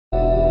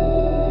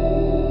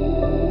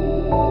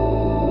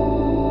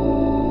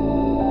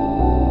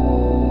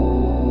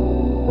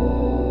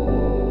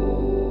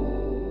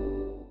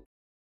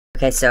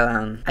Okay,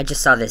 so I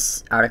just saw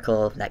this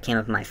article that came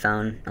up on my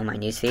phone on my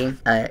newsfeed.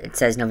 It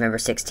says November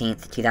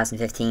 16th,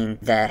 2015.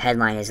 The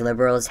headline is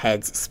 "Liberals'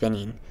 Heads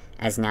Spinning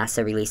as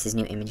NASA Releases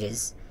New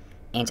Images.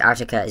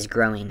 Antarctica is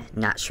Growing,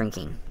 Not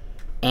Shrinking."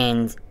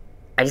 And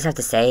I just have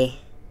to say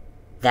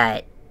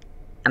that,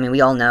 I mean,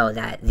 we all know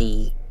that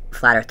the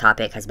flat earth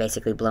topic has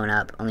basically blown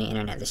up on the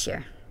internet this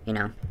year, you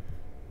know?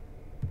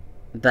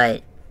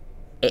 But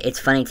it's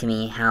funny to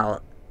me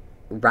how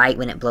right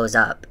when it blows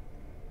up,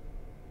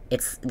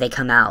 they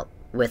come out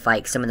with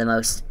like some of the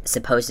most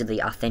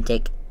supposedly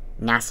authentic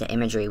NASA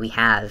imagery we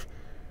have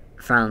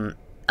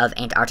of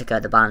Antarctica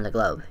at the bottom of the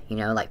globe, you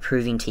know, like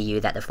proving to you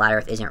that the flat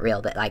earth isn't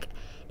real. But like,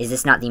 is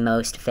this not the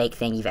most fake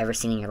thing you've ever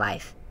seen in your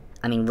life?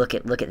 I mean, look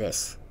at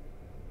this.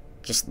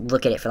 Just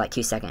look at it for like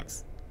 2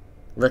 seconds.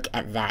 Look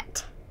at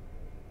that.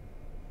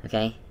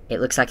 Okay?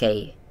 It looks like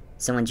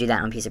someone drew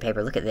that on a piece of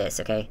paper. Look at this,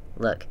 okay?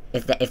 Look.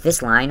 If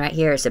this line right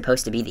here is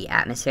supposed to be the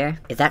atmosphere,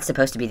 if that's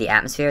supposed to be the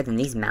atmosphere, then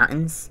these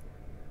mountains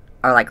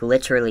are like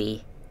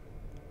literally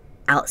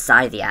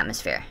outside of the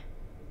atmosphere.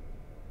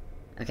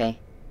 Okay?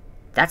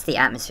 That's the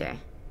atmosphere.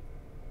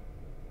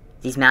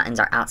 These mountains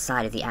are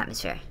outside of the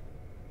atmosphere.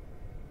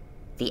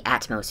 The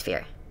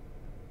atmosphere.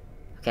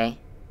 Okay?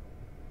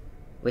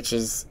 Which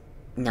is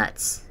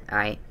nuts,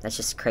 alright? That's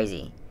just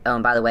crazy. Oh,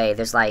 and by the way,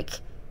 there's like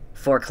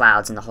 4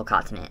 clouds in the whole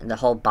continent. The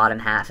whole bottom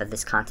half of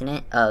this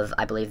continent of,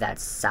 I believe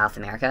that's South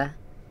America,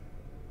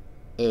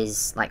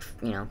 is like,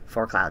 you know,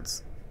 4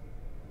 clouds.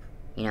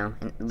 You know,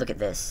 and look at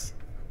this.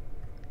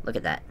 Look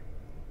at that.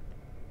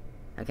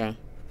 Okay?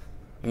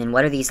 And then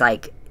what are these,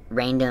 like,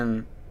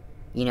 random,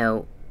 you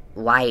know,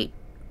 white,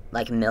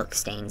 like, milk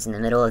stains in the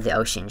middle of the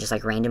ocean? Just,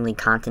 like, randomly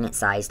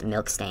continent-sized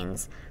milk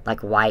stains.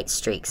 Like, white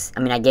streaks. I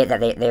mean, I get that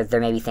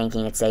they're maybe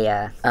thinking it's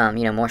a,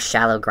 you know, more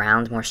shallow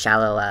ground, more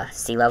shallow,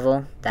 sea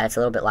level, that it's a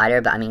little bit lighter,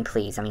 but I mean,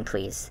 please. And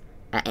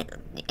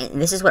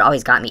this is what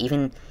always got me,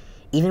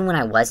 even when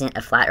I wasn't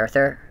a flat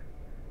earther,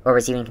 or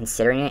was even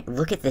considering it.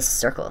 Look at this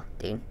circle,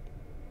 dude.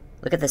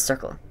 Look at this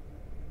circle.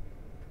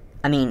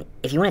 I mean,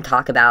 if you want to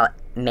talk about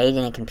made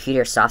in a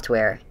computer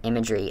software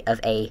imagery of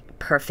a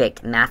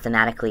perfect,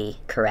 mathematically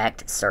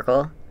correct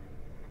circle,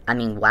 I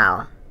mean,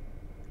 wow.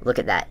 Look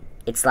at that.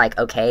 It's like,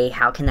 okay,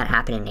 how can that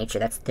happen in nature?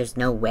 There's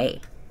no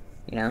way,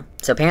 you know?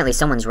 So apparently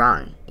someone's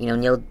wrong. You know,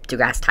 Neil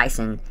deGrasse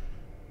Tyson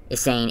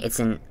is saying it's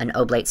an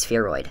oblate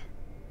spheroid.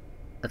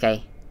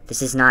 Okay?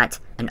 This is not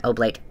an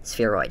oblate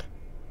spheroid.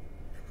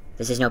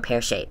 This is no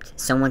pear-shaped.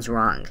 Someone's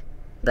wrong.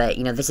 But,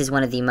 you know, this is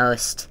one of the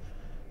most...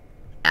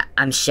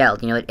 I'm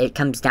shelled, you know, it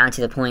comes down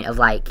to the point of,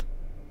 like,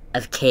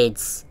 of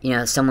kids, you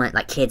know,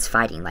 kids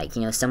fighting, like,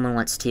 you know, someone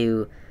wants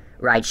to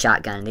ride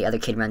shotgun, and the other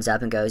kid runs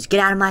up and goes, "Get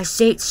out of my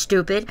seat,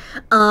 stupid,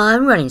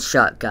 I'm running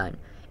shotgun."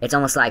 It's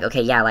almost like,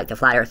 okay, yeah, like the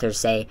flat earthers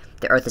say,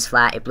 the earth is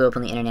flat, it blew up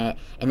on the internet,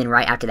 and then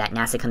right after that,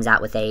 NASA comes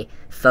out with a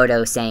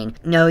photo saying,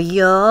 "No,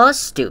 you're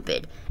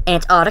stupid,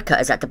 Antarctica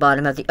is at the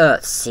bottom of the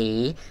earth,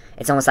 see?"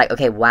 It's almost like,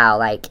 okay, wow,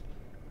 like,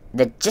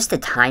 just the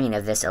timing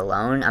of this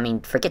alone, I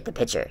mean, forget the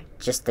picture,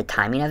 just the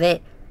timing of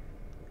it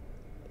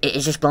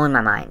is just blowing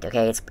my mind,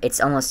 okay? It's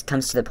almost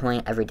comes to the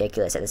point of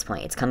ridiculous at this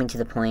point. It's coming to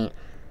the point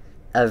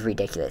of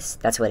ridiculous.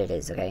 That's what it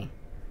is, okay?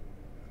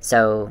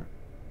 So,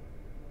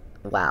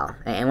 wow.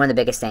 And one of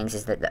the biggest things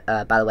is that,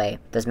 by the way,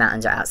 those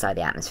mountains are outside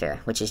the atmosphere,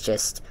 which is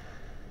just...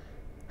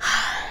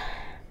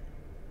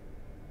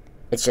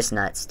 it's just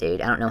nuts,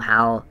 dude. I don't know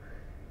how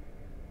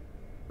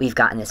we've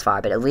gotten this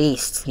far, but at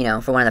least, you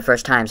know, for one of the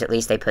first times, at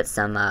least they put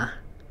some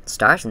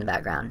stars in the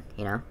background,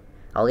 you know?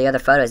 All the other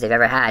photos they've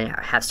ever had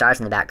have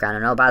stars in the background,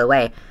 and oh, by the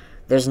way,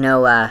 there's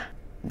no,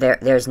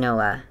 there's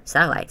no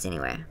satellites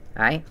anywhere,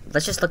 alright?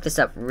 Let's just look this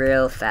up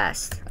real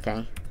fast,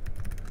 okay?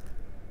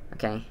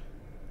 Okay.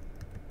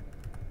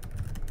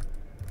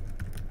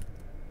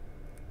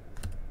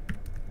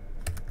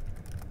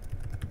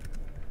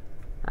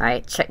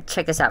 Alright,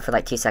 check this out for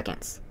like 2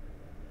 seconds.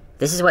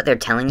 This is what they're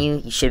telling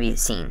you should be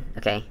seen,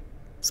 okay?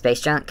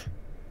 Space junk,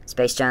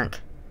 space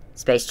junk,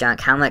 space junk.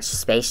 How much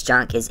space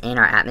junk is in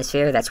our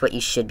atmosphere? That's what you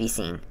should be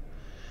seeing.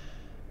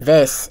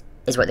 This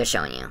is what they're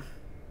showing you.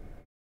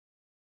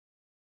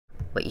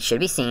 What you should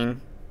be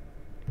seeing.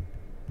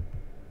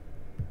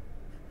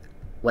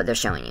 What they're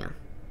showing you.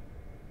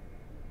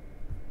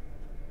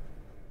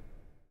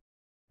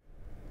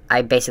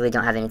 I basically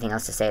don't have anything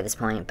else to say at this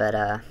point, but,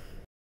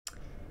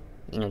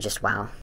 you know, just wow.